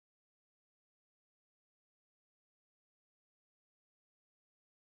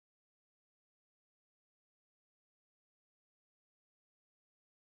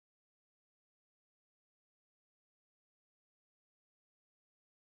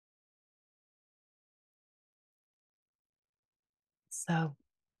So,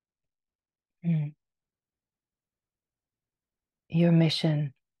 your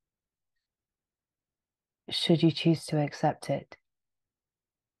mission, should you choose to accept it,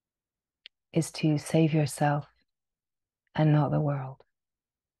 is to save yourself and not the world.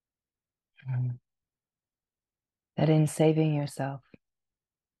 That in saving yourself,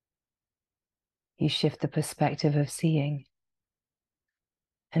 you shift the perspective of seeing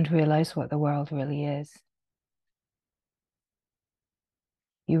and realize what the world really is.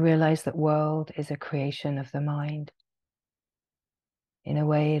 You realize that world is a creation of the mind. In a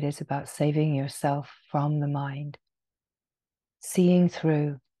way, it is about saving yourself from the mind, seeing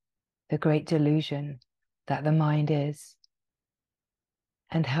through the great delusion that the mind is,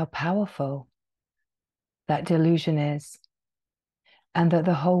 and how powerful that delusion is, and that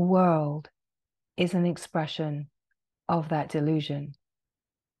the whole world is an expression of that delusion.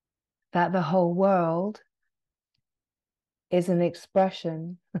 That the whole world is an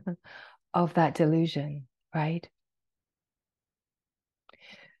expression of that delusion, right?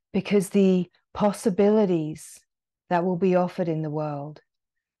 Because the possibilities that will be offered in the world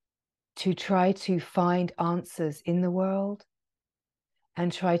to try to find answers in the world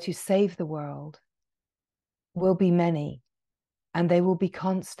and try to save the world will be many, and they will be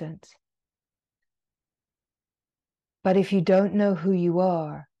constant. But if you don't know who you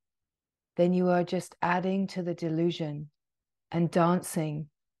are, then you are just adding to the delusion and dancing,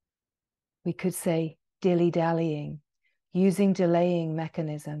 we could say dilly-dallying, using delaying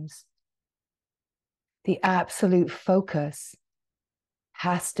mechanisms. The absolute focus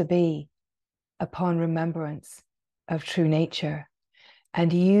has to be upon remembrance of true nature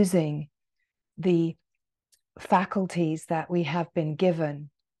and using the faculties that we have been given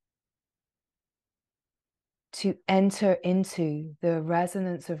to enter into the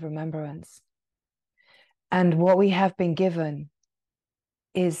resonance of remembrance. And what we have been given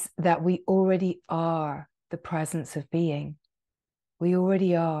is that we already are the presence of being. We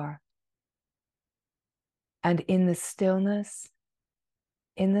already are. And in the stillness,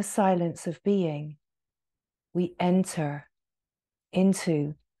 in the silence of being, we enter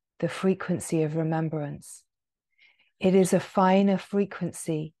into the frequency of remembrance. It is a finer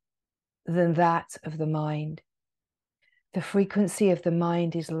frequency than that of the mind. The frequency of the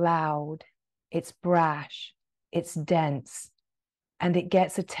mind is loud, it's brash, it's dense, and it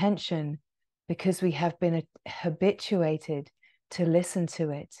gets attention because we have been habituated to listen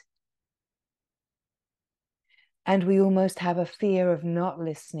to it. And we almost have a fear of not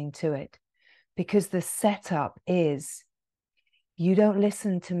listening to it because the setup is, you don't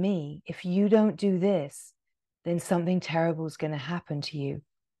listen to me. If you don't do this, then something terrible is going to happen to you.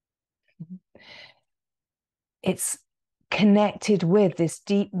 It's connected with this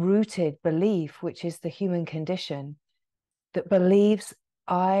deep-rooted belief, which is the human condition, that believes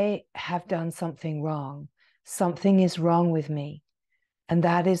I have done something wrong. Something is wrong with me. And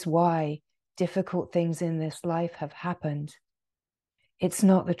that is why difficult things in this life have happened. It's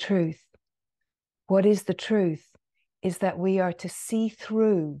not the truth. What is the truth is that we are to see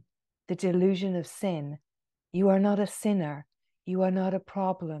through the delusion of sin. You are not a sinner. You are not a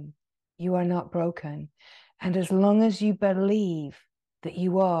problem. You are not broken. And as long as you believe that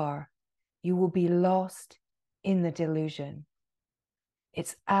you are, you will be lost in the delusion.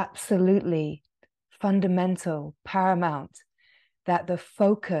 It's absolutely fundamental, paramount, that the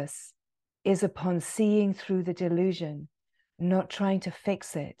focus is upon seeing through the delusion, not trying to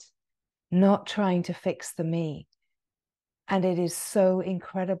fix it, not trying to fix the me. And it is so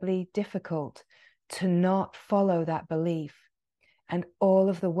incredibly difficult to not follow that belief and all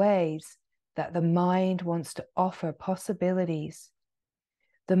of the ways that the mind wants to offer possibilities.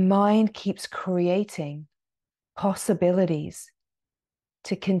 The mind keeps creating possibilities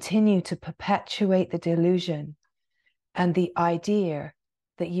to continue to perpetuate the delusion and the idea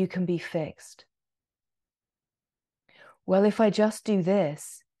that you can be fixed. Well, if I just do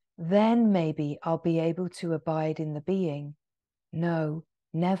this, then maybe I'll be able to abide in the being. No,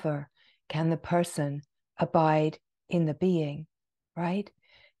 never can the person abide in the being, right?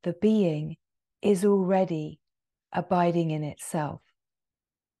 The being is already abiding in itself,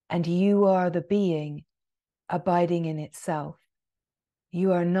 and you are the being abiding in itself.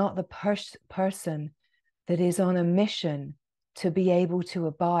 You are not the person that is on a mission to be able to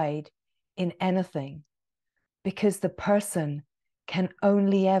abide in anything, because the person can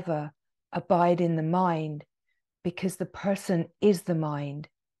only ever abide in the mind because the person is the mind.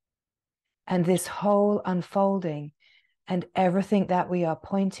 And this whole unfolding and everything that we are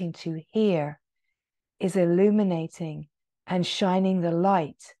pointing to here is illuminating and shining the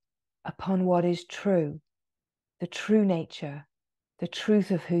light upon what is true, the true nature, the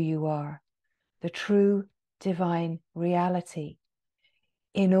truth of who you are, the true divine reality,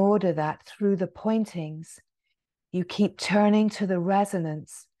 in order that through the pointings, you keep turning to the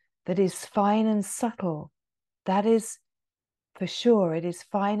resonance that is fine and subtle. That is for sure, it is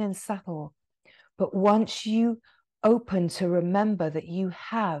fine and subtle. But once you open to remember that you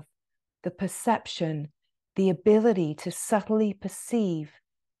have the perception, the ability to subtly perceive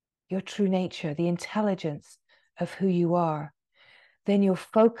your true nature, the intelligence of who you are, then your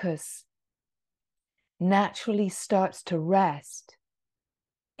focus naturally starts to rest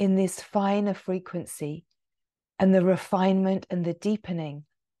in this finer frequency and the refinement and the deepening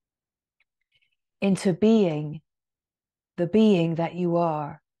into being the being that you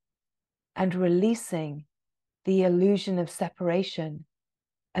are, and releasing the illusion of separation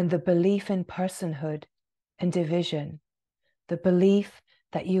and the belief in personhood and division, the belief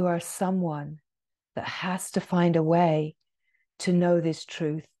that you are someone that has to find a way to know this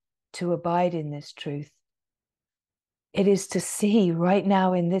truth, to abide in this truth. It is to see right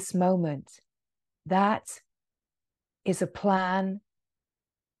now in this moment that is a plan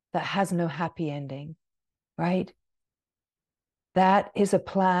that has no happy ending, right? That is a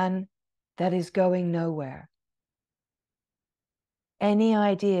plan that is going nowhere. Any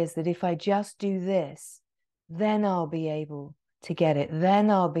ideas that if I just do this, then I'll be able to get it,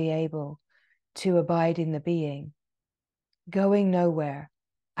 then I'll be able to abide in the being, going nowhere,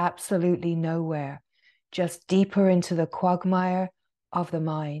 absolutely nowhere, just deeper into the quagmire of the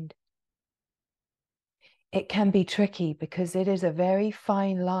mind. It can be tricky because it is a very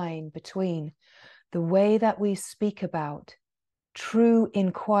fine line between the way that we speak about true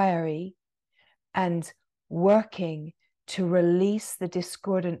inquiry and working to release the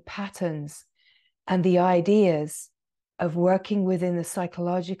discordant patterns and the ideas of working within the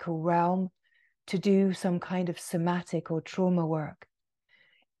psychological realm to do some kind of somatic or trauma work.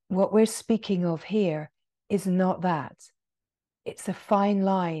 What we're speaking of here is not that. It's a fine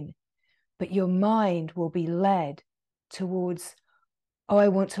line, but your mind will be led towards, oh, I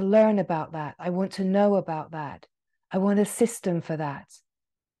want to learn about that. I want to know about that. I want a system for that.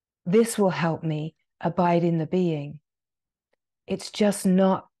 This will help me abide in the being. It's just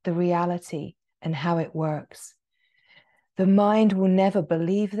not the reality and how it works. The mind will never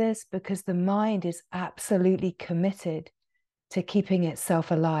believe this because the mind is absolutely committed to keeping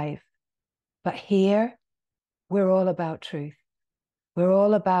itself alive. But here, we're all about truth. We're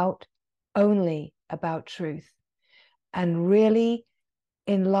all about only about truth and really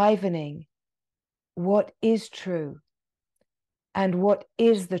enlivening what is true and what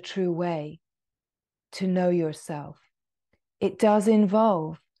is the true way to know yourself. It does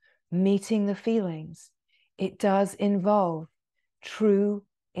involve meeting the feelings. It does involve true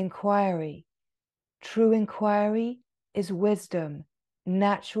inquiry. True inquiry is wisdom,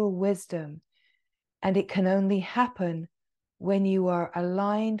 natural wisdom, and it can only happen when you are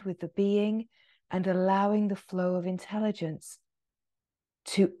aligned with the being and allowing the flow of intelligence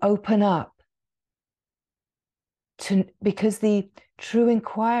to open up because the true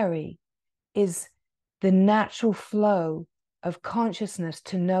inquiry is the natural flow of consciousness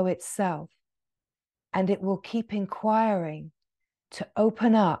to know itself, and it will keep inquiring to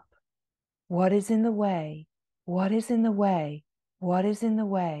open up what is in the way, what is in the way, what is in the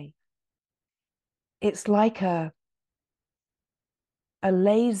way. It's like a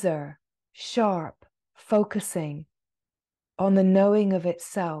laser sharp focusing on the knowing of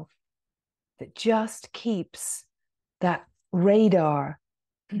itself that just keeps that radar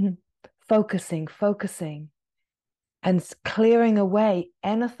focusing and clearing away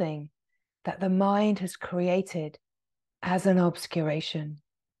anything that the mind has created as an obscuration.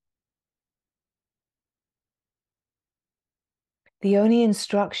 The only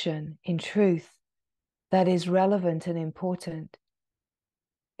instruction in truth that is relevant and important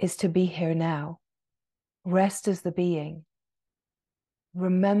is to be here now. Rest as the being.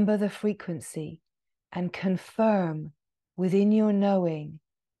 Remember the frequency and confirm within your knowing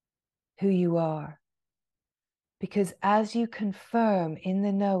who you are. Because as you confirm in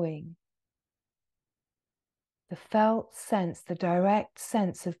the knowing, the felt sense, the direct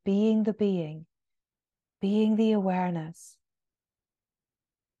sense of being the being the awareness,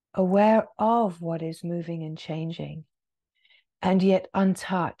 aware of what is moving and changing, and yet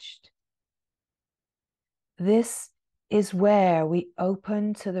untouched. This is where we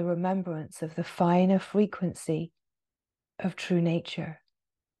open to the remembrance of the finer frequency of true nature.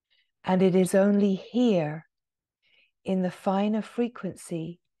 And it is only here, in the finer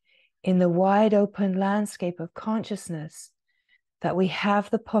frequency, in the wide open landscape of consciousness, that we have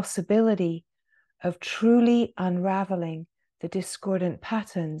the possibility of truly unraveling the discordant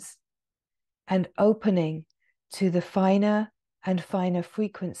patterns and opening to the finer and finer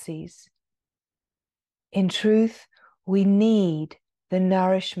frequencies. In truth, we need the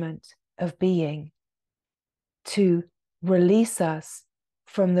nourishment of being to release us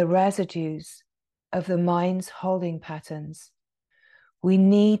from the residues of the mind's holding patterns. We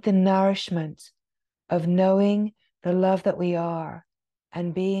need the nourishment of knowing the love that we are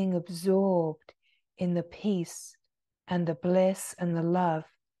and being absorbed in the peace and the bliss and the love.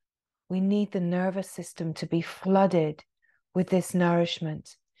 We need the nervous system to be flooded with this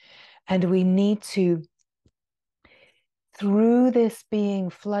nourishment. And we need to, through this being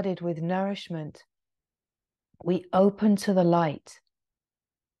flooded with nourishment, we open to the light,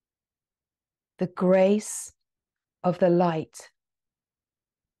 the grace of the light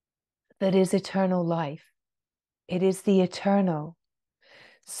that is eternal life. It is the eternal.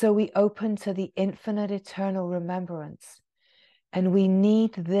 So we open to the infinite eternal remembrance. And we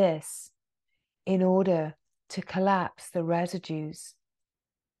need this in order to collapse the residues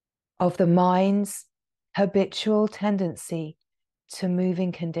of the mind's habitual tendency to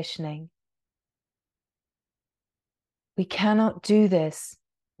moving conditioning. We cannot do this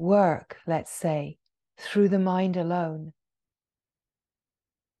work, let's say, through the mind alone.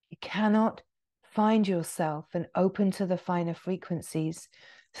 You cannot find yourself and open to the finer frequencies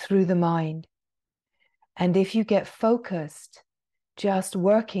through the mind. And if you get focused just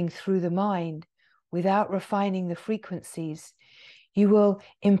working through the mind without refining the frequencies, you will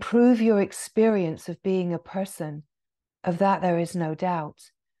improve your experience of being a person. Of that there is no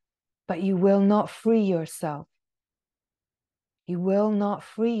doubt. But you will not free yourself. You will not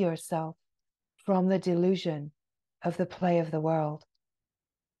free yourself from the delusion of the play of the world.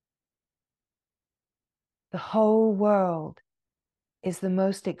 The whole world is the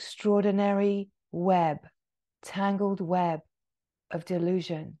most extraordinary web, tangled web of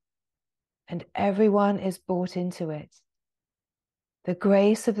delusion, and everyone is bought into it. The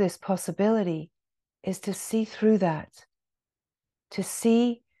grace of this possibility is to see through that, to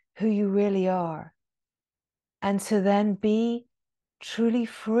see who you really are, and to then be truly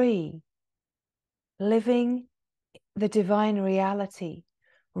free, living the divine reality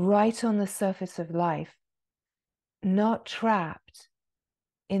right on the surface of life, not trapped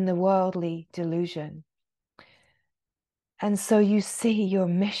in the worldly delusion. And so you see, your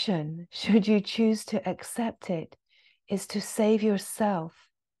mission, should you choose to accept it, is to save yourself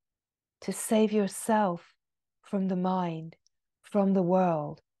from the mind, from the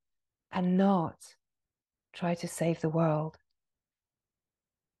world, and not try to save the world.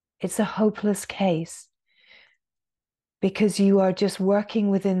 It's a hopeless case because you are just working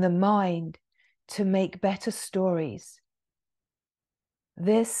within the mind to make better stories.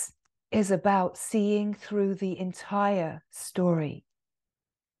 This is about seeing through the entire story,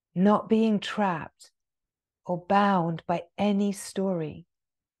 not being trapped or bound by any story,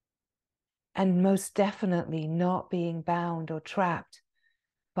 and most definitely not being bound or trapped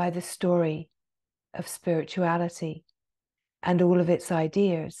by the story of spirituality and all of its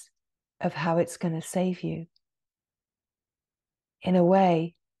ideas of how it's going to save you. In a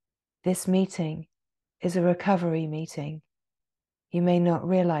way, this meeting is a recovery meeting. You may not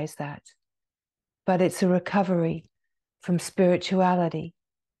realize that, but it's a recovery from spirituality.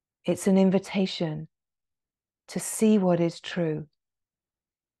 It's an invitation to see what is true,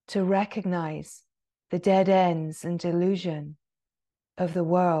 to recognize the dead ends and delusion of the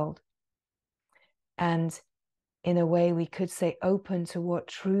world, and in a way we could say open to what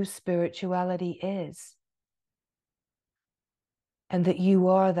true spirituality is, and that you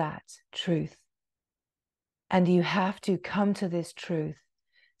are that truth. And you have to come to this truth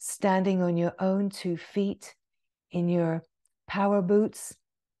standing on your own 2 feet in your power boots,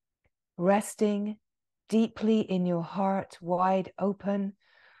 resting deeply in your heart, wide open,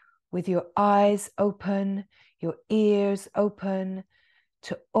 with your eyes open, your ears open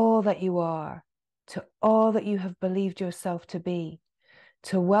to all that you are, to all that you have believed yourself to be,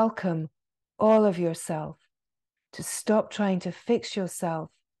 to welcome all of yourself, to stop trying to fix yourself,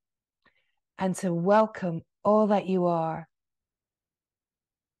 and to welcome all that you are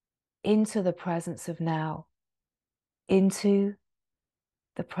into the presence of now, into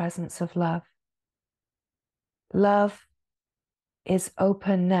the presence of love. Love is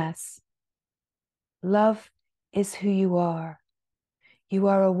openness. Love is who you are. You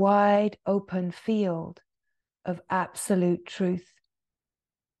are a wide open field of absolute truth.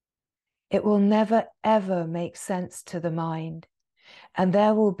 It will never ever make sense to the mind. And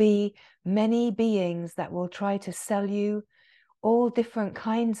there will be many beings that will try to sell you all different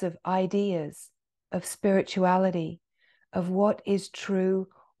kinds of ideas of spirituality, of what is true,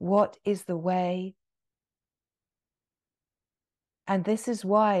 what is the way. And this is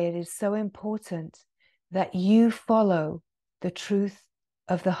why it is so important that you follow the truth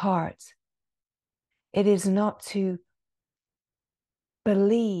of the heart. It is not to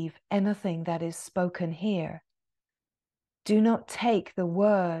believe anything that is spoken here. Do not take the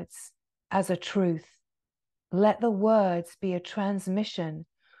words as a truth. Let the words be a transmission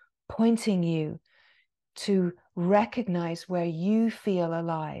pointing you to recognize where you feel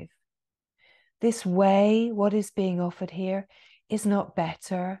alive. This way, what is being offered here, is not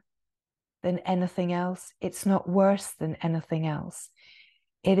better than anything else. It's not worse than anything else.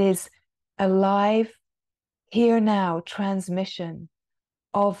 It is a live, here now transmission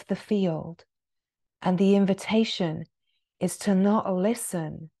of the field. And the invitation is to not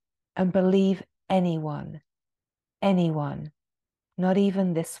listen and believe anyone, not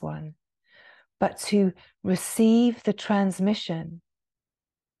even this one, but to receive the transmission,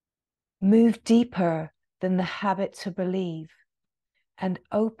 move deeper than the habit to believe, and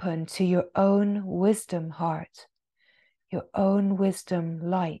open to your own wisdom heart, your own wisdom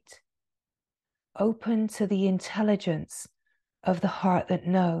light. Open to the intelligence of the heart that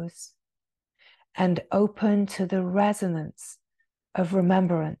knows, and open to the resonance of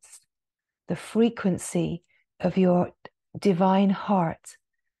remembrance, the frequency of your divine heart,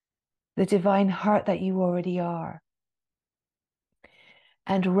 the divine heart that you already are.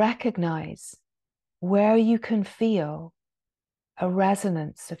 And recognize where you can feel a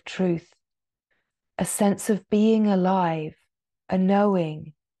resonance of truth, a sense of being alive, a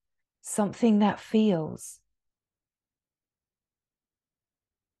knowing, something that feels,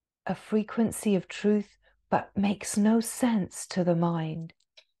 a frequency of truth, but makes no sense to the mind,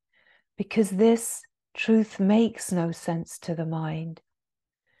 because this truth makes no sense to the mind.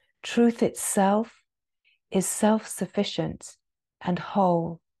 Truth itself is self-sufficient and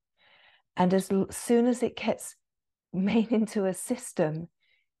whole, and as soon as it gets made into a system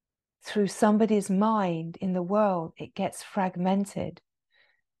through somebody's mind in the world, it gets fragmented.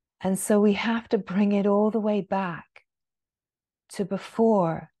 And so we have to bring it all the way back to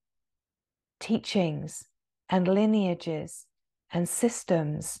before teachings and lineages and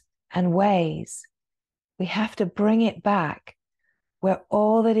systems and ways. We have to bring it back where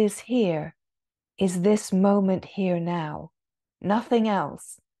all that is here is this moment here now. Nothing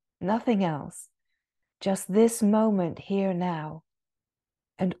else, nothing else. Just this moment here now.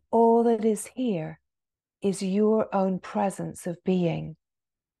 And all that is here is your own presence of being.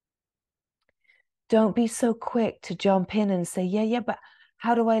 Don't be so quick to jump in and say, yeah, but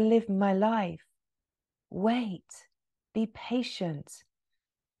how do I live my life? Wait, be patient.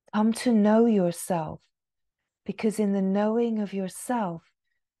 Come to know yourself, because in the knowing of yourself,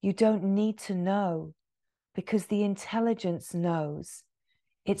 you don't need to know, because the intelligence knows.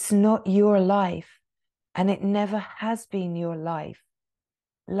 It's not your life, and it never has been your life.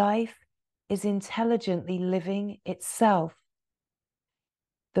 Life is intelligently living itself.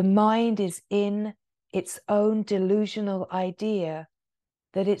 The mind is in its own delusional idea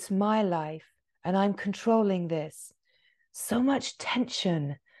that it's my life and I'm controlling this. So much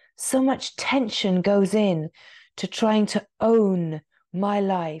tension goes in to trying to own my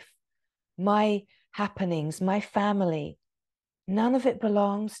life, my happenings, my family. None of it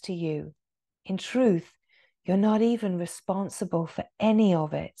belongs to you. In truth, you're not even responsible for any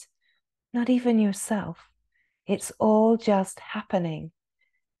of it, not even yourself. It's all just happening.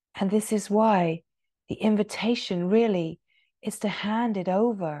 And this is why the invitation really is to hand it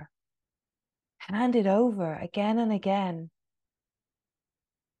over again and again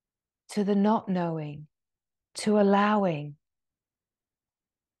to the not knowing, to allowing.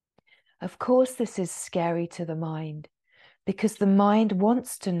 Of course, this is scary to the mind, because the mind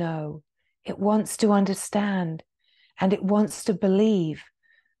wants to know, it wants to understand, and it wants to believe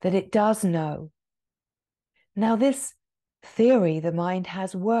that it does know. Now, this theory the mind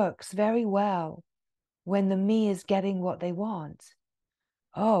has works very well when the me is getting what they want.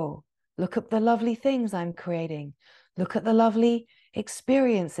 Oh, look at the lovely things I'm creating. Look at the lovely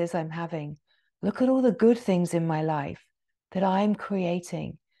experiences I'm having. Look at all the good things in my life that I'm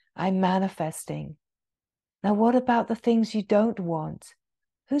creating, I'm manifesting. Now, what about the things you don't want?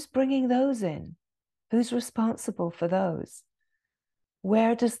 Who's bringing those in? Who's responsible for those?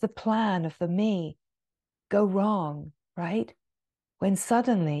 Where does the plan of the me go wrong, right? When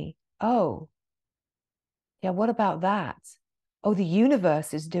suddenly, oh, yeah, what about that? Oh, the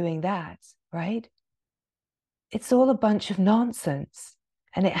universe is doing that, right? It's all a bunch of nonsense,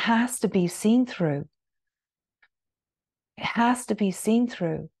 and it has to be seen through. It has to be seen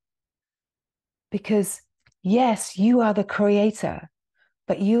through, because Yes, you are the creator,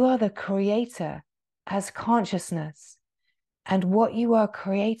 but you are the creator as consciousness. And what you are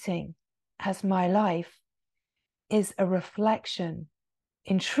creating as my life is a reflection,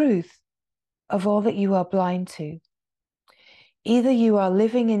 in truth, of all that you are blind to. Either you are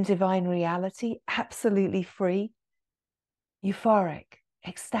living in divine reality, absolutely free, euphoric,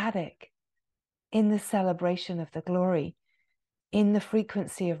 ecstatic, in the celebration of the glory, in the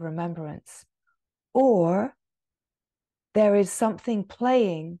frequency of remembrance, or there is something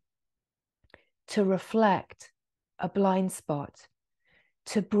playing to reflect a blind spot,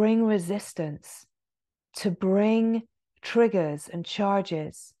 to bring resistance, to bring triggers and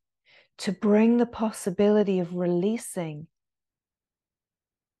charges, to bring the possibility of releasing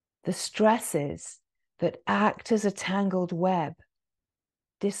the stresses that act as a tangled web,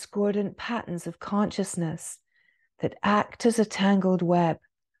 discordant patterns of consciousness that act as a tangled web,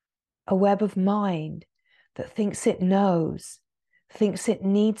 a web of mind that thinks it knows, thinks it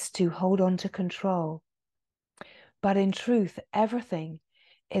needs to hold on to control. But in truth, everything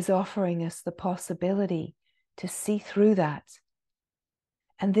is offering us the possibility to see through that.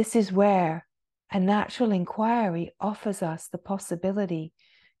 And this is where a natural inquiry offers us the possibility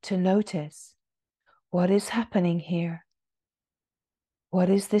to notice what is happening here. What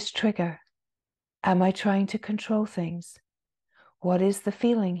is this trigger? Am I trying to control things? What is the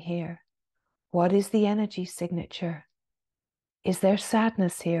feeling here? What is the energy signature? Is there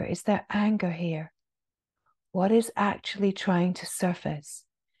sadness here? Is there anger here? What is actually trying to surface?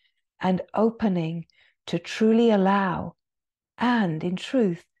 And opening to truly allow and, in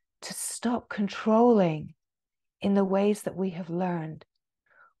truth, to stop controlling in the ways that we have learned.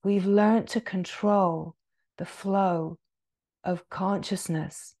 We've learned to control the flow of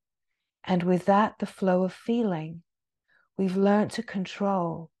consciousness, and with that, the flow of feeling. We've learned to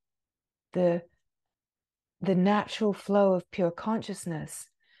control the natural flow of pure consciousness.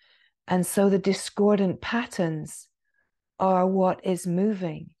 And so the discordant patterns are what is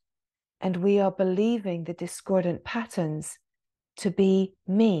moving. And we are believing the discordant patterns to be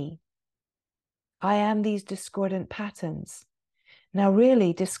me. I am these discordant patterns. Now,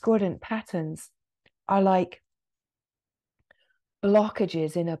 really, discordant patterns are like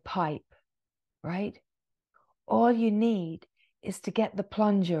blockages in a pipe, right? All you need is to get the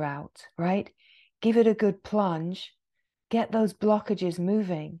plunger out, right? Give it a good plunge, get those blockages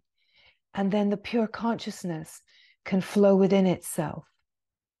moving, and then the pure consciousness can flow within itself.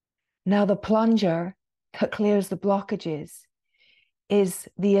 Now, the plunger that clears the blockages is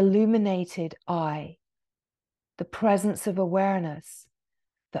the illuminated eye, the presence of awareness,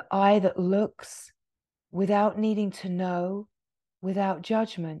 the eye that looks without needing to know, without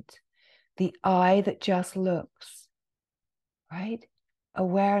judgment, the eye that just looks, right?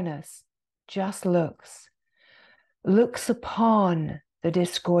 Awareness just looks upon the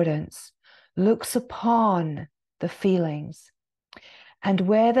discordance, looks upon the feelings. And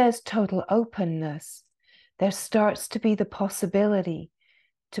where there's total openness, there starts to be the possibility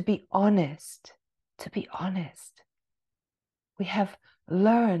to be honest, to be honest. We have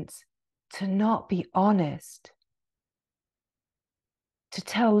learned to not be honest, to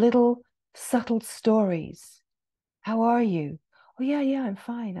tell little subtle stories. How are you? Oh, yeah, I'm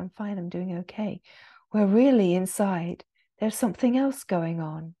fine, I'm doing okay. Where really inside, there's something else going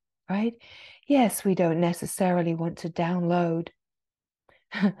on, right? Yes, we don't necessarily want to download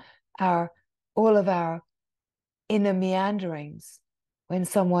all of our inner meanderings when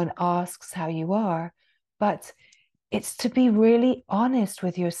someone asks how you are, but it's to be really honest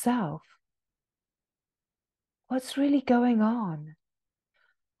with yourself. What's really going on?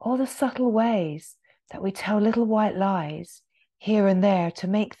 All the subtle ways that we tell little white lies here and there to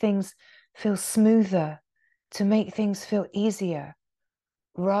make things feel smoother, to make things feel easier,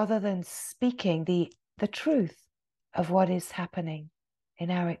 rather than speaking the truth of what is happening in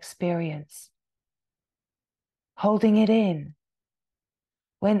our experience. Holding it in.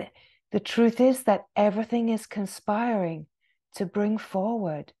 When the truth is that everything is conspiring to bring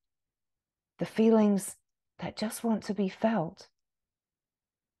forward the feelings that just want to be felt.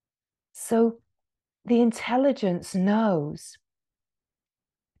 So the intelligence knows,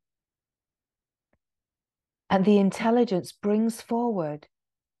 and the intelligence brings forward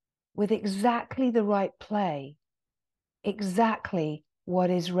with exactly the right play, exactly what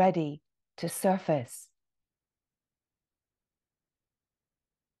is ready to surface.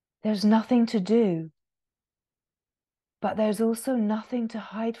 There's nothing to do, but there's also nothing to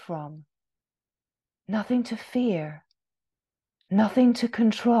hide from, nothing to fear, nothing to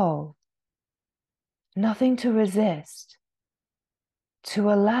control, nothing to resist,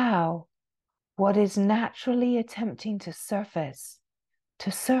 to allow what is naturally attempting to surface.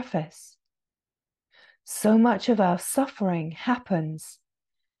 So much of our suffering happens,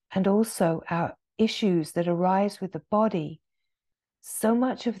 and also our issues that arise with the body. So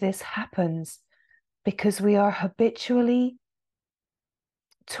much of this happens because we are habitually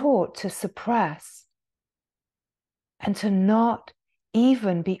taught to suppress and to not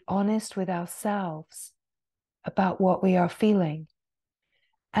even be honest with ourselves about what we are feeling.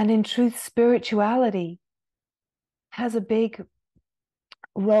 And in truth, spirituality has a big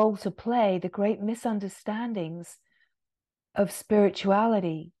role to play. The great misunderstandings of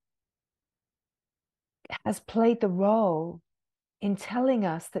spirituality has played the role in telling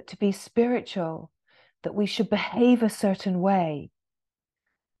us that to be spiritual, that we should behave a certain way.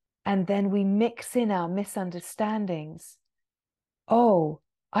 And then we mix in our misunderstandings. Oh,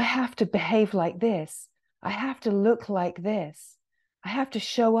 I have to behave like this. I have to look like this. I have to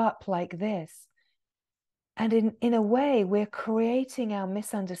show up like this. And in a way, we're creating our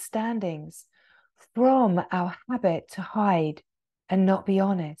misunderstandings from our habit to hide and not be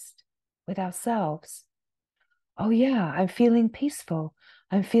honest with ourselves. Oh, yeah, I'm feeling peaceful.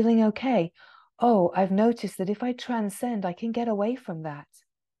 I'm feeling okay. Oh, I've noticed that if I transcend, I can get away from that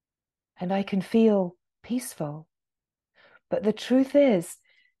and I can feel peaceful. But the truth is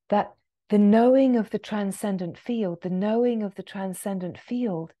that the knowing of the transcendent field, the knowing of the transcendent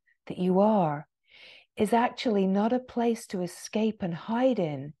field that you are, is actually not a place to escape and hide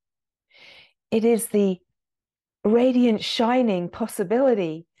in. It is the radiant, shining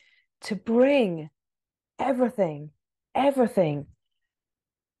possibility to bring everything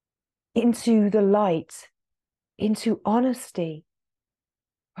into the light, into honesty,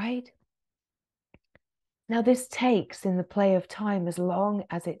 right? Now, this takes in the play of time as long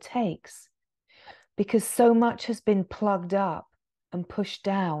as it takes, because so much has been plugged up and pushed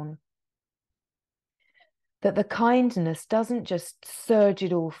down that the kindness doesn't just surge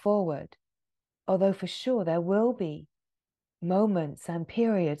it all forward, although for sure there will be moments and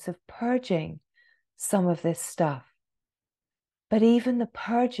periods of purging some of this stuff. But even the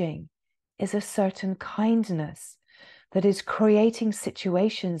purging is a certain kindness that is creating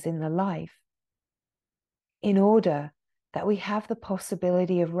situations in the life in order that we have the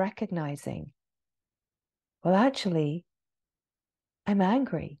possibility of recognizing, well, actually, I'm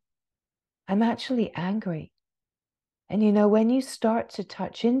angry. I'm actually angry. And you know, when you start to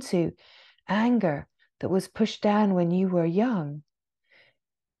touch into anger that was pushed down when you were young,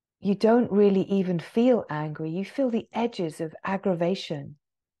 you don't really even feel angry. You feel the edges of aggravation,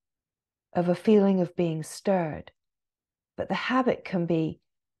 of a feeling of being stirred. But the habit can be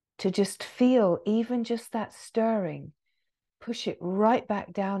to just feel even just that stirring, push it right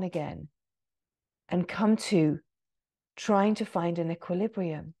back down again, and come to trying to find an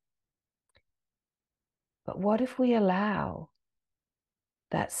equilibrium. But what if we allow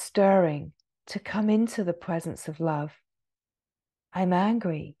that stirring to come into the presence of love? I'm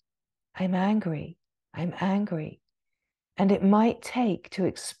angry. I'm angry. I'm angry. And it might take to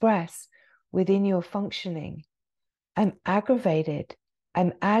express within your functioning, I'm aggravated.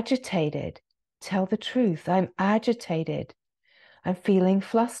 I'm agitated. Tell the truth. I'm agitated. I'm feeling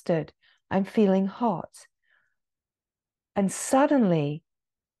flustered. I'm feeling hot. And suddenly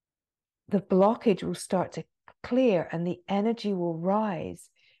the blockage will start to clear and the energy will rise,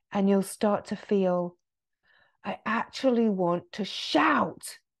 and you'll start to feel, I actually want to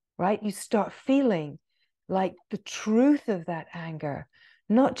shout, right? You start feeling like the truth of that anger,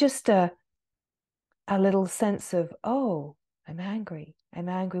 not just a little sense of, oh, I'm angry. I'm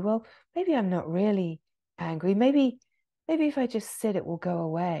angry. Well, maybe I'm not really angry. Maybe if I just sit, it will go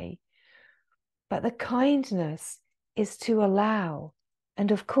away. But the kindness is to allow.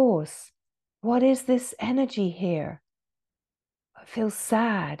 And of course, what is this energy here? It feels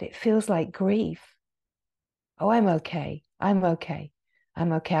sad. It feels like grief. Oh, I'm okay. I'm okay.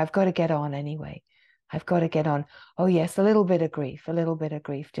 I'm okay. I've got to get on anyway. I've got to get on. Oh, yes, a little bit of grief, a little bit of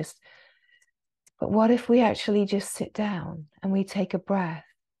grief. But what if we actually just sit down and we take a breath?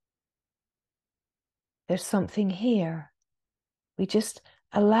 There's something here. We just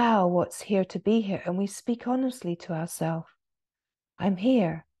allow what's here to be here, and we speak honestly to ourselves. I'm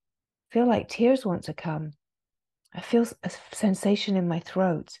here. I feel like tears want to come. I feel a sensation in my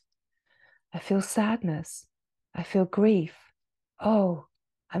throat. I feel sadness. I feel grief. Oh,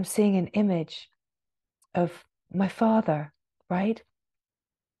 I'm seeing an image of my father, right?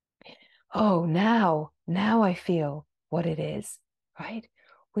 Oh, now I feel what it is, right?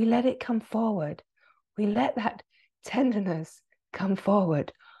 We let it come forward. We let that tenderness come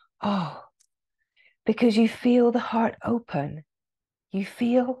forward. Oh, because you feel the heart open. You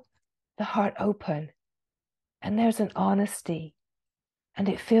feel the heart open, and there's an honesty, and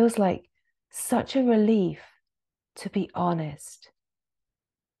it feels like such a relief to be honest,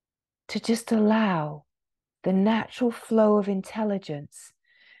 to just allow the natural flow of intelligence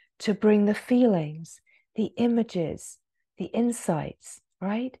to bring the feelings, the images, the insights,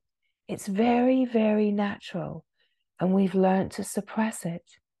 right? It's very, very natural, and we've learned to suppress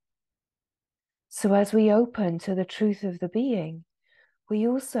it. So as we open to the truth of the being, we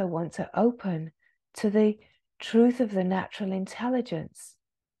also want to open to the truth of the natural intelligence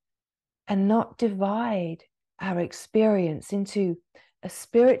and not divide our experience into a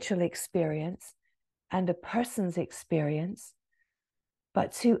spiritual experience and a person's experience,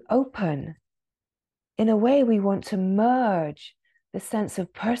 but to open. In a way, we want to merge the sense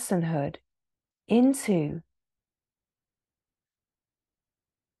of personhood into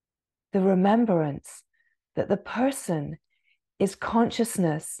the remembrance that the person is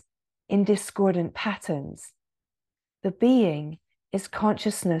consciousness in discordant patterns. The being is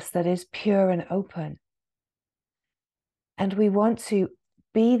consciousness that is pure and open. And we want to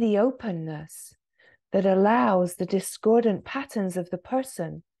be the openness that allows the discordant patterns of the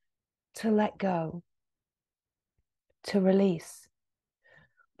person to let go, to release,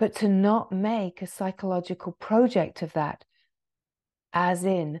 but to not make a psychological project of that, as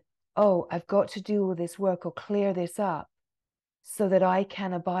in, oh, I've got to do all this work or clear this up so that I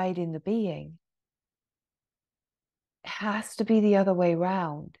can abide in the being. It has to be the other way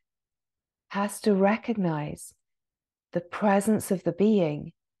around. Has to recognize the presence of the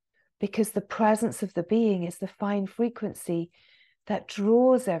being, because the presence of the being is the fine frequency that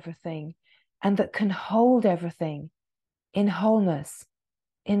draws everything and that can hold everything in wholeness,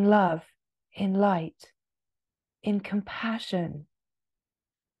 in love, in light, in compassion.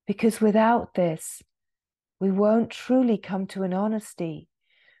 Because without this, we won't truly come to an honesty,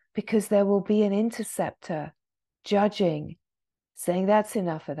 because there will be an interceptor judging, saying, that's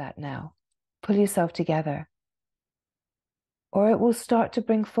enough of that now. Pull yourself together. Or it will start to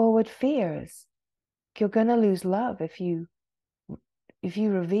bring forward fears. You're going to lose love if you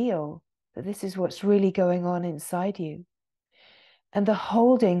reveal that this is what's really going on inside you. And the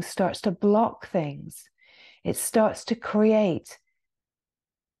holding starts to block things. It starts to create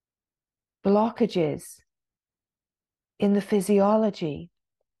blockages in the physiology.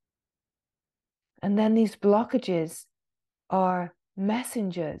 And then these blockages are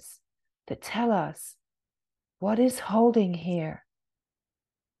messengers that tell us what is holding here,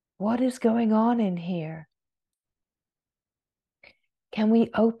 what is going on in here. Can we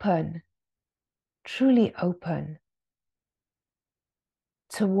open, truly open,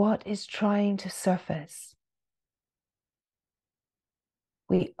 to what is trying to surface?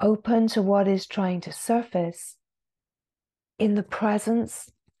 We open to what is trying to surface in the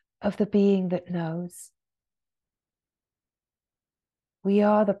presence of the being that knows. We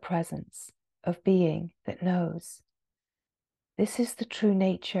are the presence of being that knows. This is the true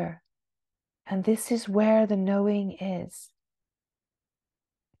nature, and this is where the knowing is.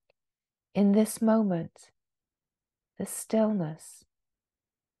 In this moment, the stillness,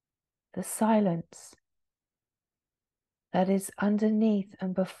 the silence that is underneath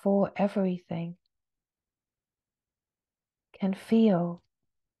and before everything can feel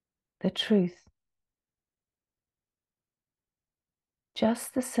the truth.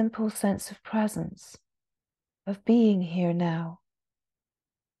 Just the simple sense of presence, of being here now.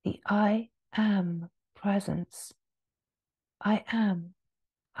 The I am presence. I am.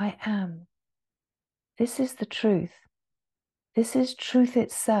 I am. This is the truth. This is truth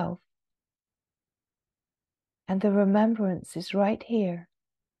itself. And the remembrance is right here.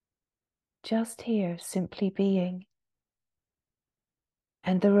 Just here, simply being.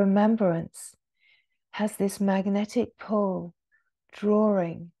 And the remembrance has this magnetic pull,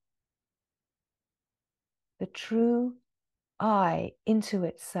 drawing the true I into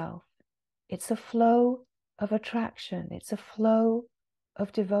itself. It's a flow of attraction. It's a flow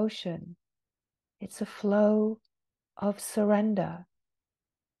of devotion. It's a flow of surrender.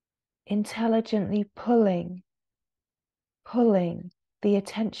 Intelligently pulling the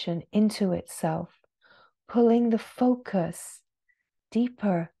attention into itself, pulling the focus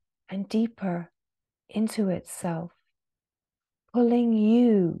deeper and deeper into itself, pulling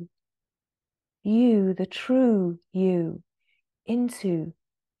you, the true you, into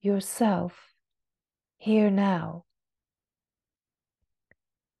yourself here now.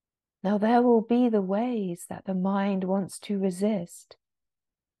 Now there will be the ways that the mind wants to resist.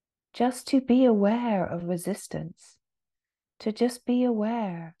 Just to be aware of resistance, to just be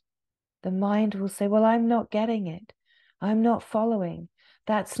aware. The mind will say, well, I'm not getting it. I'm not following.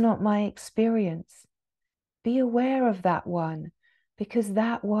 That's not my experience. Be aware of that one, because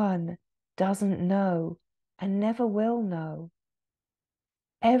that one doesn't know and never will know.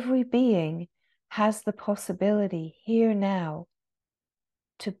 Every being has the possibility here now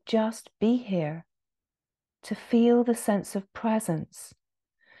to just be here, to feel the sense of presence.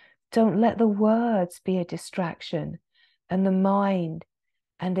 Don't let the words be a distraction and the mind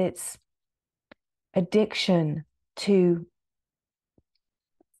and its addiction to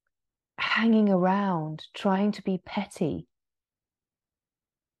hanging around, trying to be petty.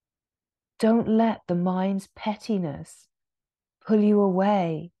 Don't let the mind's pettiness pull you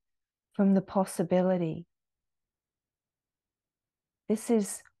away from the possibility. This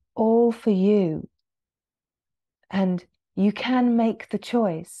is all for you. And you can make the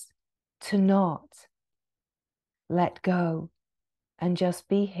choice to not let go and just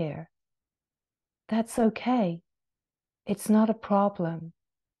be here. That's okay. It's not a problem.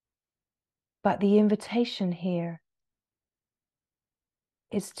 But the invitation here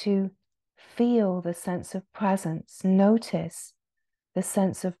is to feel the sense of presence, notice the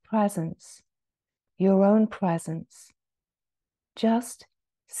sense of presence, your own presence, just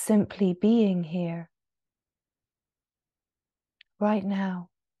simply being here right now,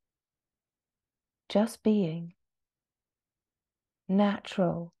 just being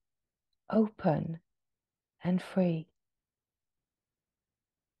natural, open, and free.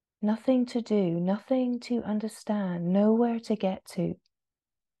 Nothing to do, nothing to understand, nowhere to get to.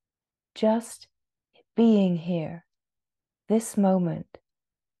 Just being here, this moment,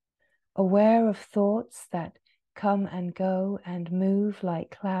 aware of thoughts that come and go and move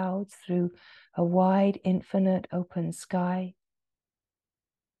like clouds through a wide, infinite, open sky.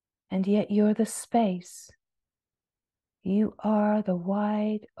 And yet you're the space. You are the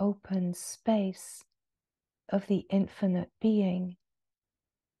wide, open space of the infinite being.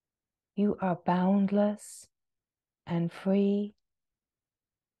 You are boundless and free,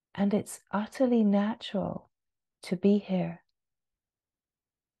 and it's utterly natural to be here.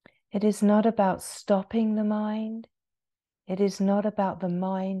 It is not about stopping the mind. It is not about the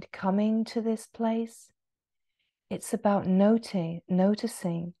mind coming to this place. It's about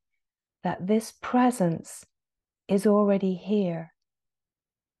noticing that this presence is already here,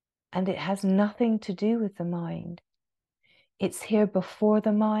 and it has nothing to do with the mind. It's here before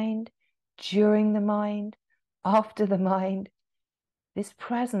the mind, during the mind, after the mind. This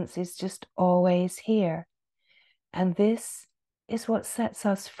presence is just always here. And this is what sets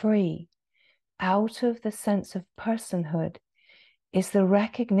us free out of the sense of personhood, is the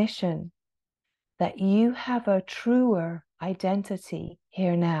recognition that you have a truer identity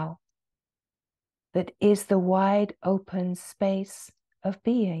here now, that is the wide open space of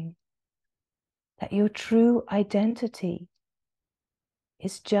being, that your true identity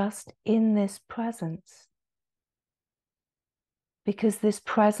is just in this presence, because this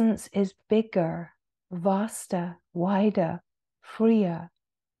presence is bigger, vaster, wider, freer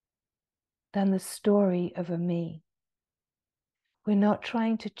than the story of a me. We're not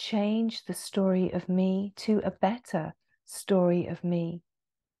trying to change the story of me to a better story of me.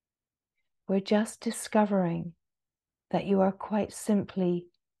 We're just discovering that you are quite simply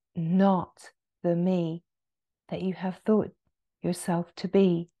not the me that you have thought yourself to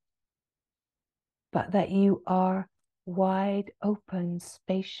be, but that you are wide open,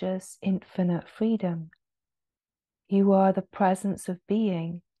 spacious, infinite freedom. You are the presence of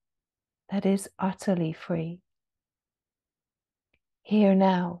being that is utterly free. Here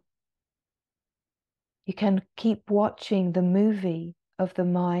now, you can keep watching the movie of the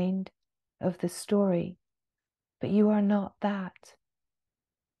mind, of the story, but you are not that.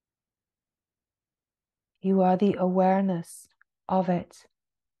 You are the awareness of it,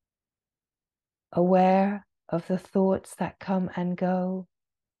 aware of the thoughts that come and go,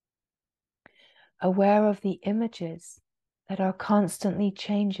 aware of the images that are constantly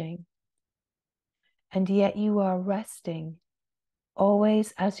changing, and yet you are resting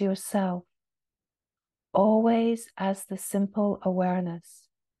always as yourself, always as the simple awareness.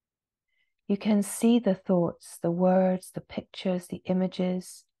 You can see the thoughts, the words, the pictures, the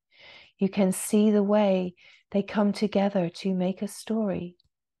images. You can see the way they come together to make a story.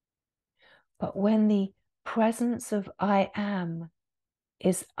 But when the presence of I am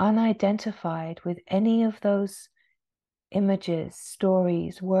is unidentified with any of those images,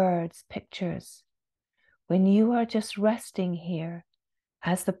 stories, words, pictures, when you are just resting here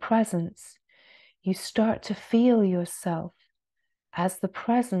as the presence, you start to feel yourself as the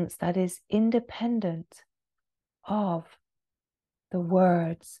presence that is independent of the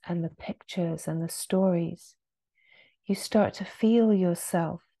words and the pictures and the stories. you start to feel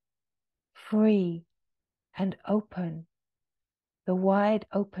yourself free and open, the wide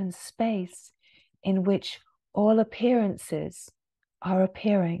open space in which all appearances are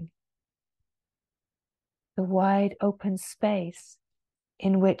appearing, the wide open space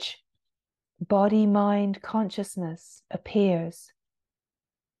in which body, mind, consciousness appears.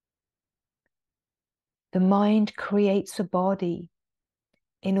 The mind creates a body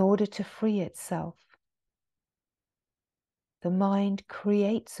in order to free itself. The mind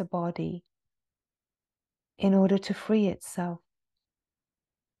creates a body in order to free itself.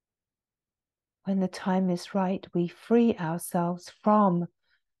 When the time is right, we free ourselves from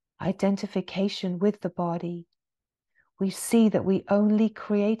identification with the body. We see that we only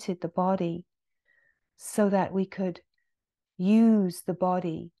created the body so that we could use the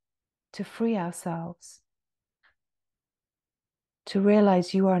body to free ourselves. To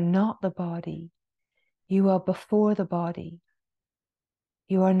realize you are not the body, you are before the body.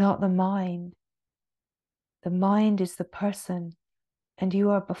 You are not the mind. The mind is the person, and you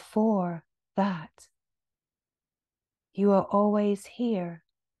are before that. You are always here.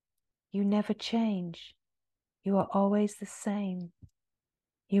 You never change. You are always the same.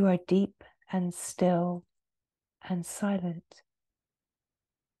 You are deep and still and silent,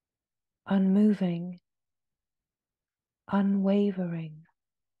 unmoving, unwavering,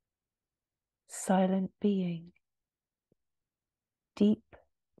 silent being, deep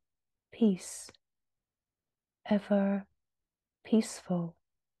peace, ever peaceful.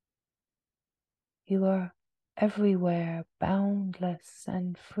 You are everywhere, boundless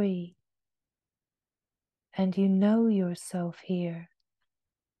and free. And you know yourself here,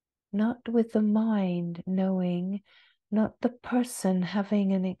 not with the mind knowing, not the person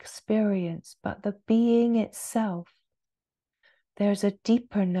having an experience, but the being itself. There's a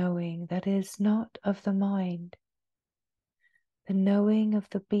deeper knowing that is not of the mind, the knowing of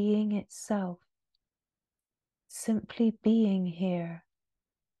the being itself, simply being here,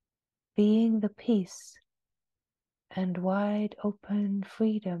 being the peace and wide open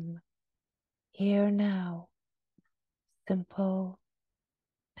freedom, here now, simple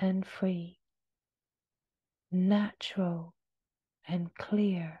and free, natural and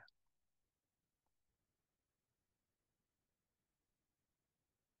clear.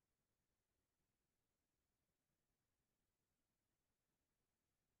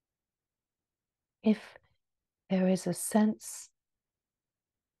 If there is a sense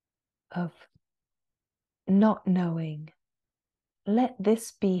of not knowing, let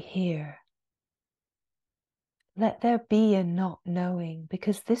this be here. Let there be a not knowing,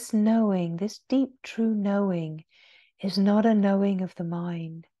 because this knowing, this deep true knowing, is not a knowing of the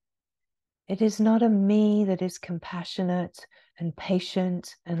mind. It is not a me that is compassionate and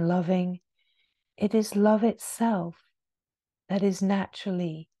patient and loving. It is love itself that is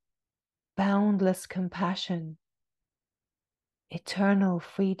naturally boundless compassion, eternal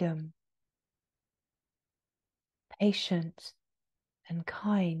freedom, patient and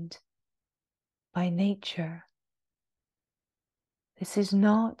kind by nature. This is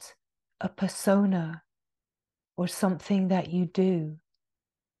not a persona or something that you do.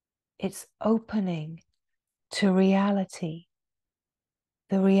 It's opening to reality,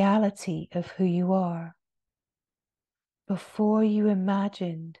 the reality of who you are. Before you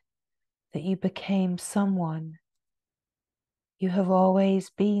imagined that you became someone, you have always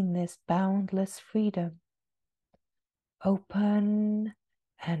been this boundless freedom, open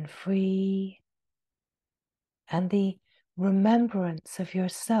and free, and the remembrance of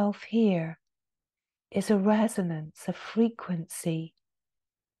yourself here is a resonance, a frequency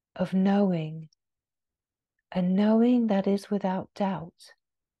of knowing, a knowing that is without doubt,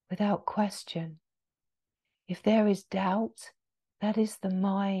 without question. If there is doubt, that is the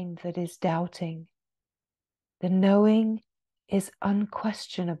mind that is doubting. The knowing is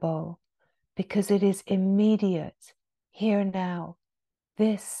unquestionable because it is immediate, here now.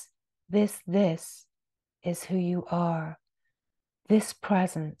 This is who you are. This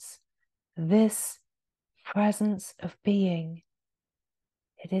presence of being.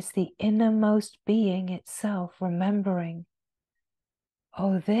 It is the innermost being itself remembering,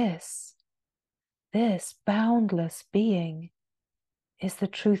 oh, this boundless being is the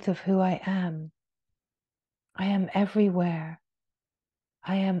truth of who I am. I am everywhere.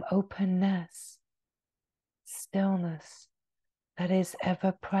 I am openness, stillness that is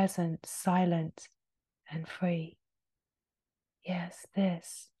ever present, silent and free. Yes,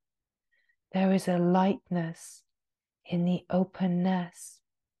 this. There is a lightness in the openness.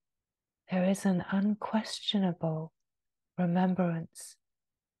 There is an unquestionable remembrance.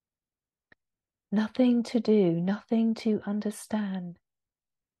 Nothing to do, nothing to understand,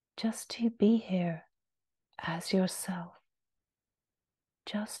 just to be here as yourself,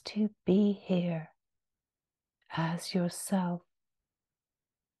 just to be here as yourself.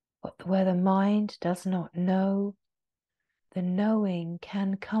 Where the mind does not know, the knowing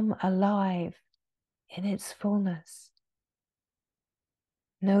can come alive in its fullness.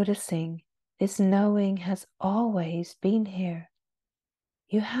 Noticing this knowing has always been here.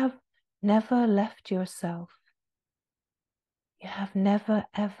 You have never left yourself. You have never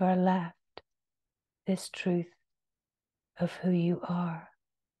ever left this truth of who you are.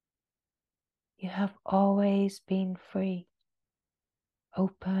 You have always been free,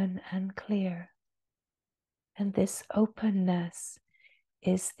 open and clear. And this openness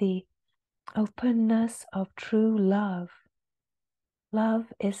is the openness of true love. Love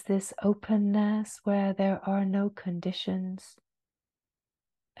is this openness where there are no conditions,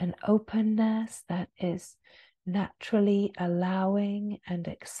 an openness that is naturally allowing and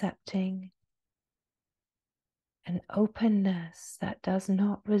accepting, an openness that does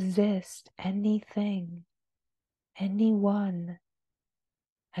not resist anything, anyone,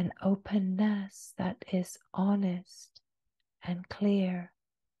 an openness that is honest and clear,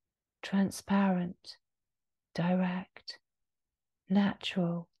 transparent, direct,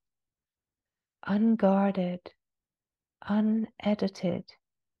 natural, unguarded, unedited,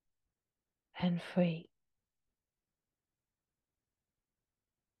 and free.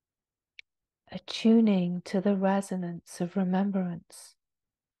 Attuning to the resonance of remembrance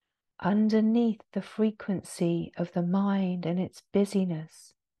underneath the frequency of the mind and its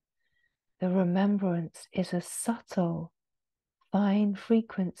busyness. The remembrance is a subtle, fine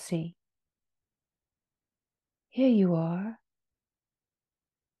frequency. Here you are,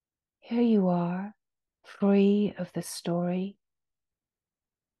 free of the story,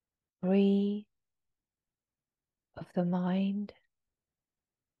 free of the mind,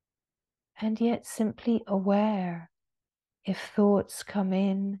 and yet simply aware. If thoughts come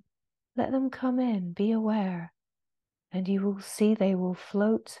in, let them come in, be aware, and you will see they will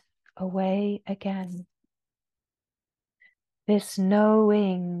float away again. This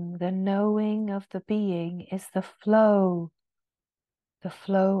knowing, the knowing of the being, is the flow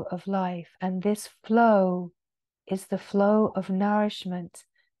of life, and this flow is the flow of nourishment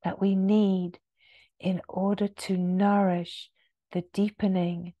that we need in order to nourish the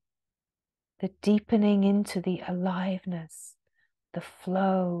deepening into the aliveness, the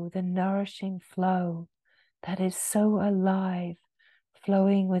flow, the nourishing flow that is so alive,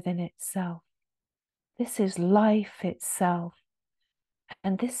 flowing within itself. This is life itself.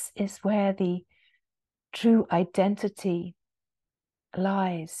 And this is where the true identity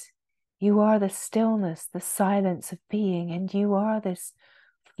lies. You are the stillness, the silence of being, and you are this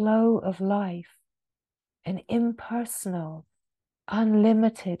flow of life, an impersonal,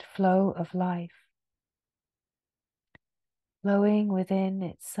 unlimited flow of life, flowing within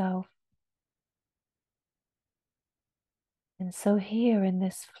itself. And so here in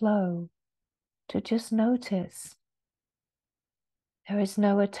this flow, to just notice, there is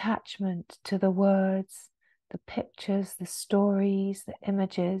no attachment to the words, the pictures, the stories, the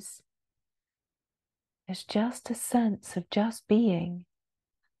images. There's just a sense of just being,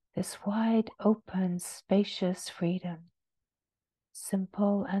 this wide open, spacious freedom,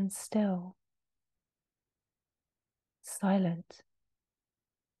 simple and still, silent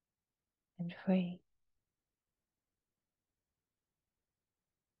and free.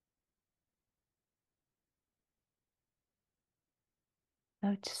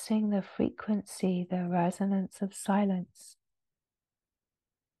 Noticing the frequency, the resonance of silence,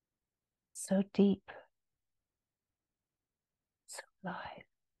 so deep, so live.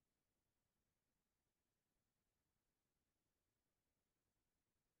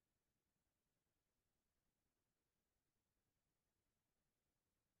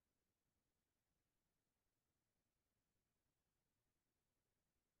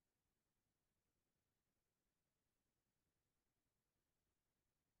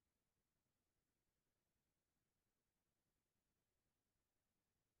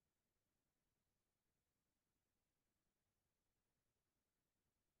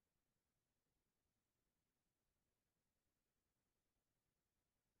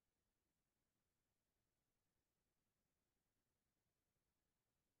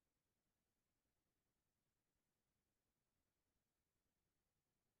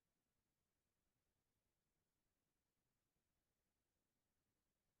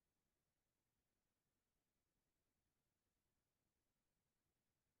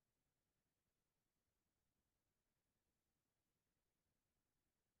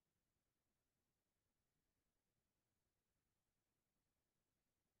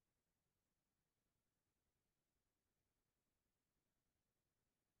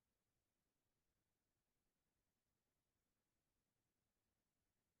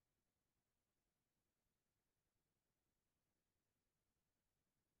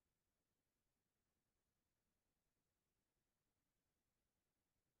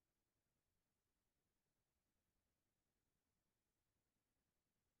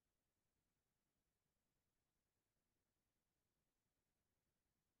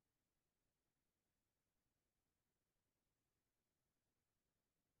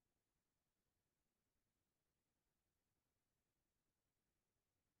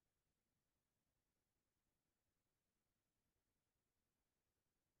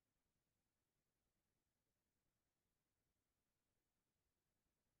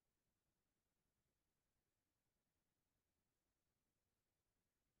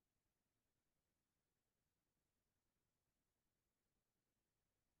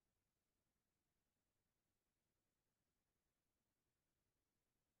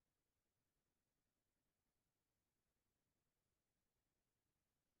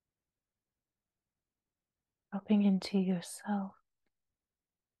 dropping into yourself,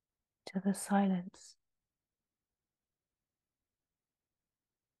 to the silence.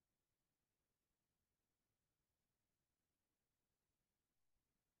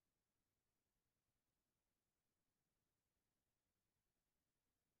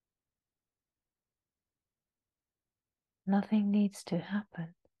 Nothing needs to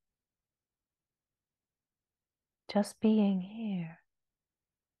happen. Just being here,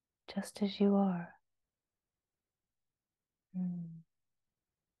 just as you are.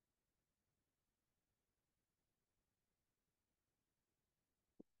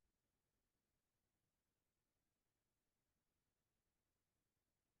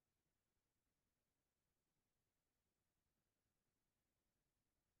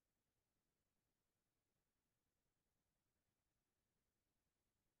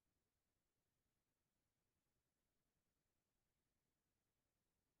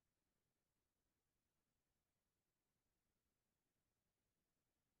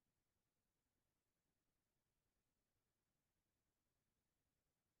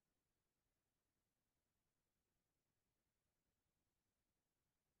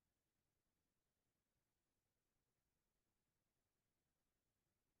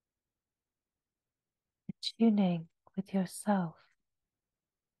 Tuning with yourself,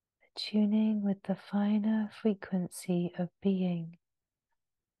 tuning with the finer frequency of being,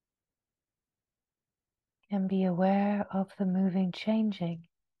 and be aware of the moving, changing,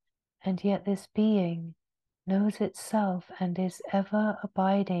 and yet this being knows itself and is ever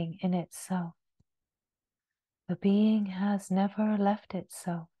abiding in itself. The being has never left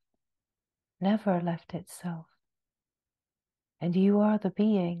itself, never left itself. And you are the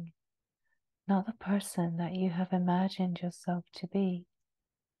being, not the person that you have imagined yourself to be.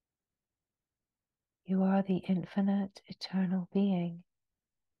 You are the infinite, eternal being.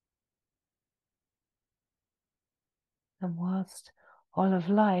 And whilst all of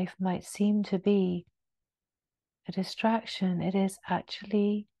life might seem to be a distraction, it is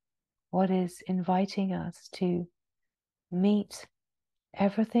actually what is inviting us to meet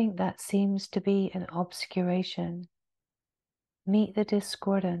everything that seems to be an obscuration, meet the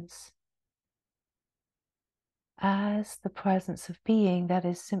discordance as the presence of being that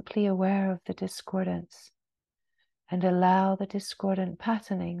is simply aware of the discordance, and allow the discordant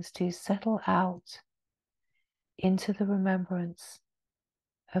patternings to settle out into the remembrance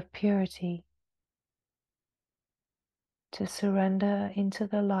of purity, to surrender into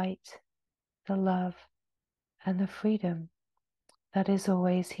the light, the love, and the freedom that is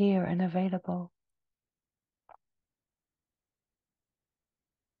always here and available.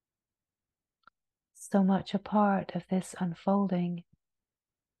 So much a part of this unfolding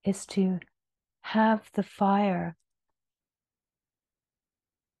is to have the fire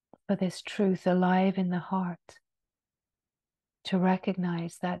for this truth alive in the heart, to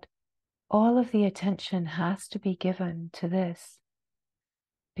recognize that all of the attention has to be given to this,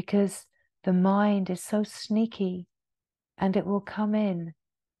 because the mind is so sneaky and it will come in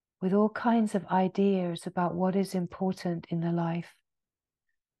with all kinds of ideas about what is important in the life.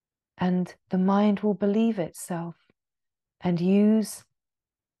 And the mind will believe itself and use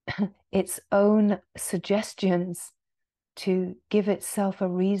its own suggestions to give itself a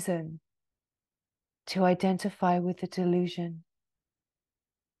reason to identify with the delusion.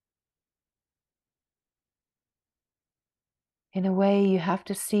 In a way, you have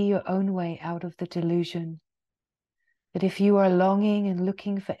to see your own way out of the delusion. That if you are longing and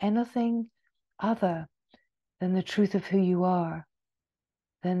looking for anything other than the truth of who you are,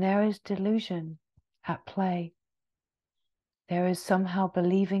 then there is delusion at play. There is somehow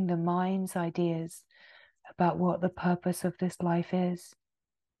believing the mind's ideas about what the purpose of this life is.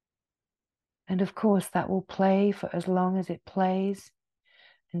 And of course, that will play for as long as it plays,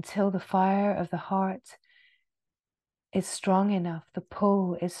 until the fire of the heart is strong enough, the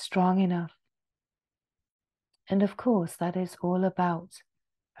pull is strong enough. And of course, that is all about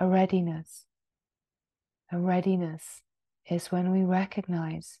a readiness. A readiness is when we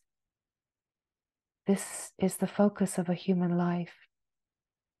recognize this is the focus of a human life.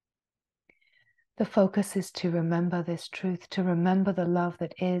 The focus is to remember this truth, to remember the love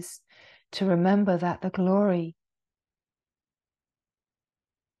that is, to remember that the glory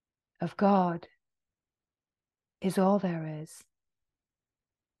of God is all there is.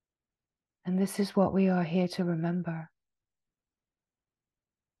 And this is what we are here to remember.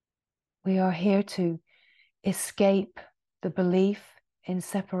 We are here to escape the belief in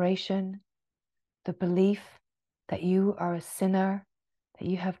separation, the belief that you are a sinner, that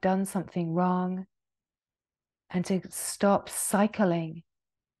you have done something wrong, and to stop cycling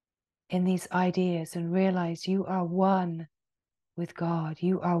in these ideas and realize you are one with God.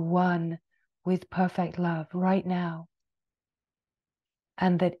 You are one with perfect love right now.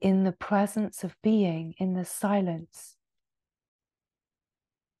 And that in the presence of being, in the silence,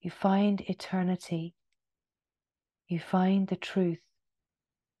 you find eternity. You find the truth.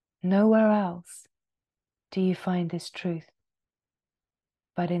 Nowhere else do you find this truth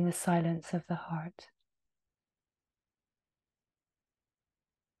but in the silence of the heart.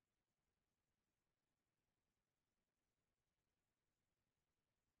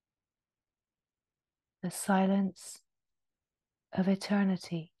 The silence of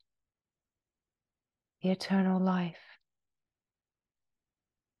eternity, the eternal life,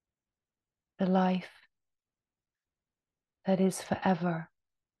 the life that is forever,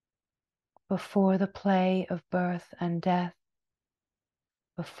 before the play of birth and death,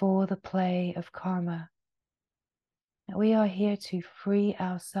 before the play of karma. And we are here to free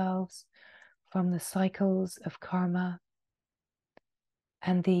ourselves from the cycles of karma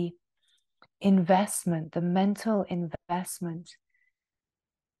and the investment, the mental investment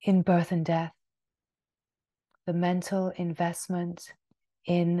in birth and death, the mental investment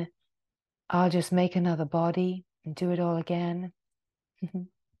in, I'll just make another body and do it all again. To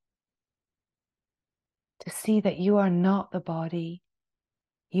see that you are not the body,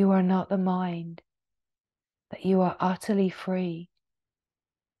 you are not the mind, that you are utterly free.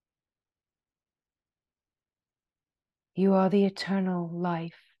 You are the eternal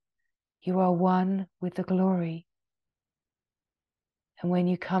life. You are one with the glory. And when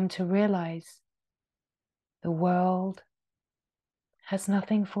you come to realize the world has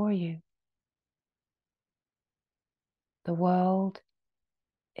nothing for you, the world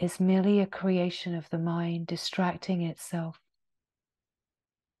is merely a creation of the mind distracting itself.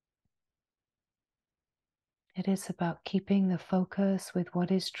 It is about keeping the focus with what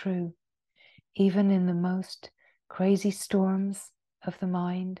is true, even in the most crazy storms of the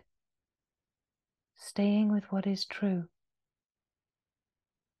mind, staying with what is true.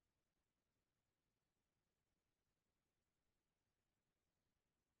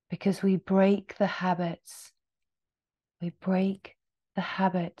 Because we break the habits, we break the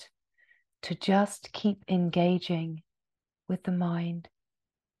habit to just keep engaging with the mind,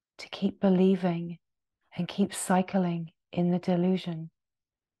 to keep believing and keep cycling in the delusion.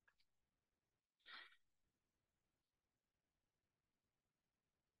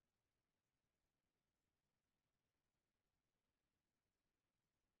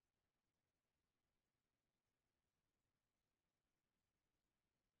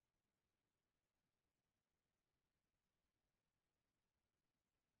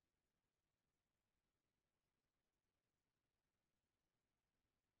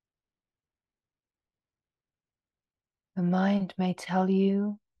 The mind may tell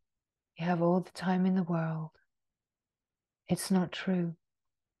you you have all the time in the world. It's not true.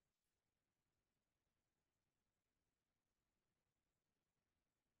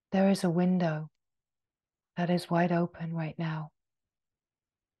 There is a window that is wide open right now.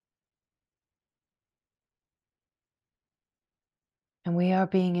 And we are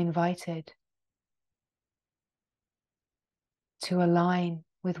being invited to align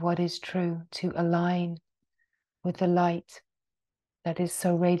with what is true, to align with the light that is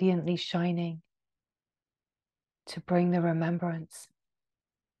so radiantly shining, to bring the remembrance.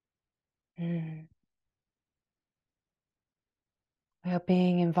 We are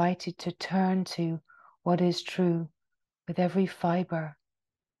being invited to turn to what is true with every fiber,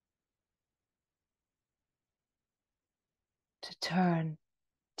 to turn,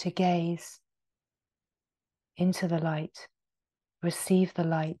 to gaze into the light, receive the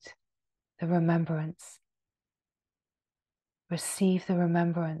light, the remembrance. Receive the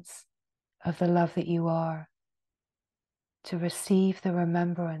remembrance of the love that you are, to receive the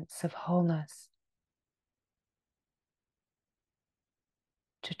remembrance of wholeness,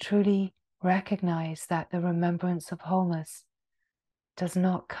 to truly recognize that the remembrance of wholeness does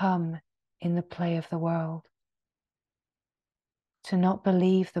not come in the play of the world, to not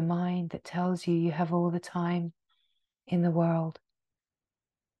believe the mind that tells you you have all the time in the world.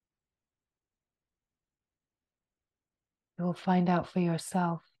 You will find out for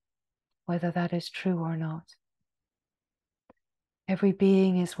yourself whether that is true or not. Every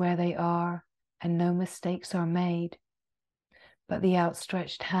being is where they are, and no mistakes are made, but the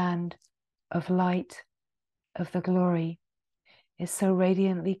outstretched hand of light, of the glory, is so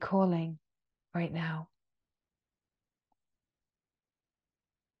radiantly calling right now.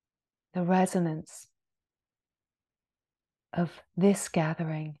 The resonance of this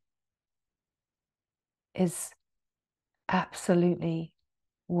gathering is absolutely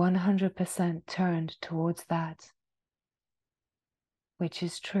 100% turned towards that which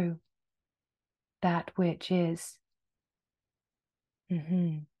is true, that which is.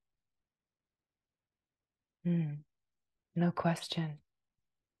 No question.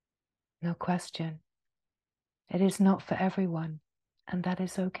 No question. It is not for everyone, and that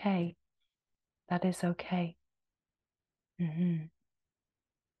is okay. That is okay.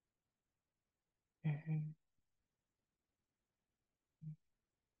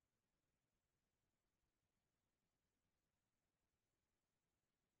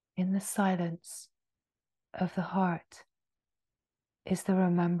 In the silence of the heart is the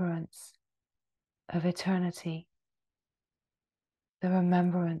remembrance of eternity, the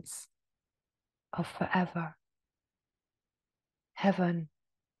remembrance of forever. Heaven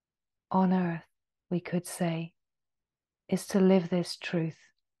on earth, we could say, is to live this truth,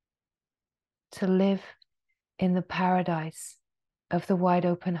 to live in the paradise of the wide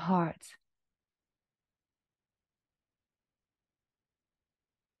open heart,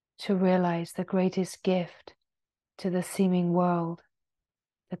 to realize the greatest gift to the seeming world,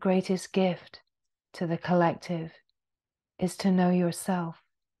 the greatest gift to the collective, is to know yourself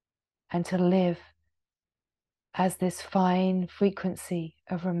and to live as this fine frequency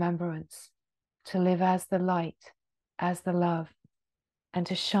of remembrance, to live as the light, as the love, and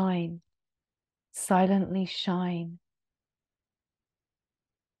to shine, silently shine.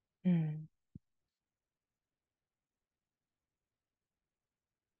 The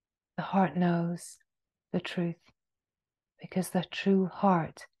heart knows the truth because the true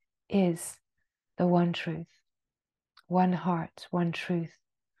heart is the one truth, one heart, one truth,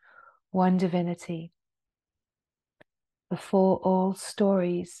 one divinity. Before all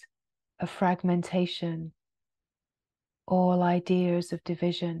stories of fragmentation, all ideas of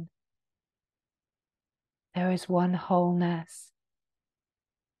division, there is one wholeness.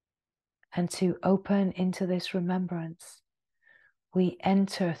 And to open into this remembrance, we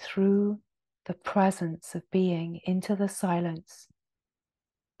enter through the presence of being into the silence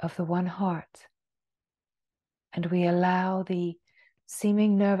of the one heart. And we allow the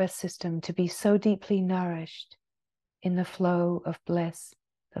seeming nervous system to be so deeply nourished in the flow of bliss,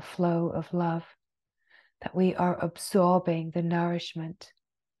 the flow of love, that we are absorbing the nourishment,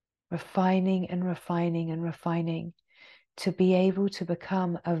 refining and refining and refining, to be able to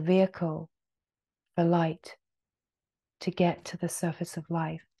become a vehicle for light, to get to the surface of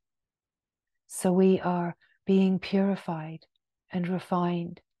life. So we are being purified and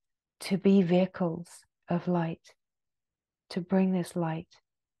refined to be vehicles of light, to bring this light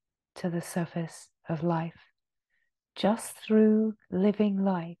to the surface of life, just through living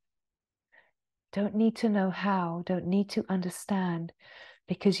life. Don't need to know how, don't need to understand,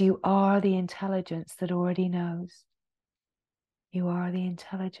 because you are the intelligence that already knows. You are the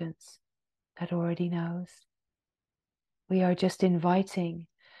intelligence that already knows. We are just inviting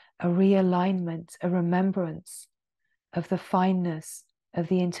a realignment, a remembrance of the fineness of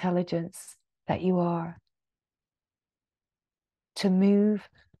the intelligence that you are, to move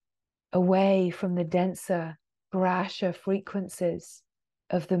away from the denser, brasher frequencies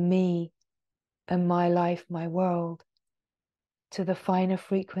of the me and my life, my world, to the finer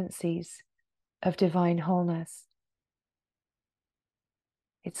frequencies of divine wholeness.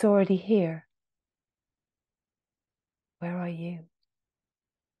 It's already here. Where are you?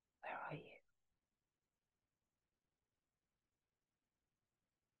 Where are you?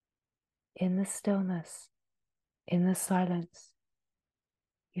 In the stillness, in the silence,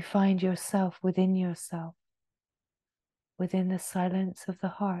 you find yourself within yourself. Within the silence of the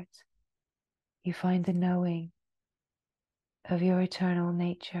heart, you find the knowing of your eternal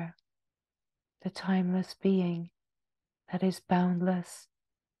nature, the timeless being that is boundless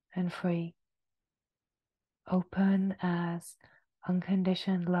and free, open as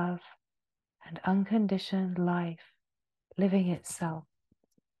unconditioned love and unconditioned life, living itself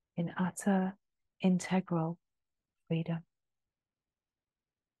in utter, integral freedom.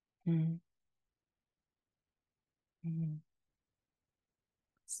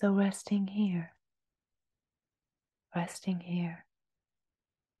 So resting here, resting here.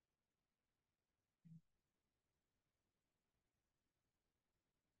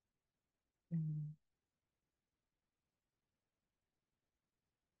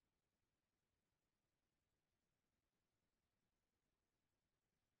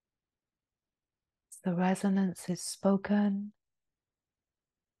 The resonance is spoken.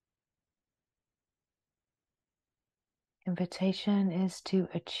 Invitation is to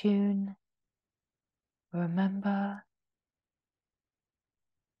attune, remember,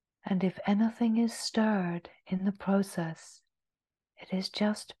 and if anything is stirred in the process, It is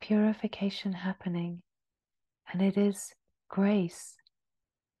just purification happening, and it is grace.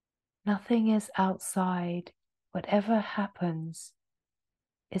 Nothing is outside. Whatever happens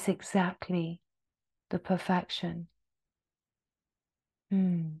is exactly the perfection.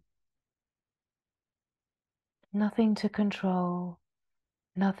 Nothing to control,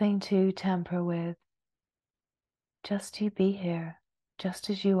 nothing to tamper with. Just you be here, just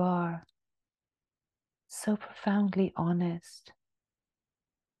as you are. So profoundly honest.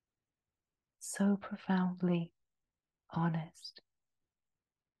 So profoundly honest.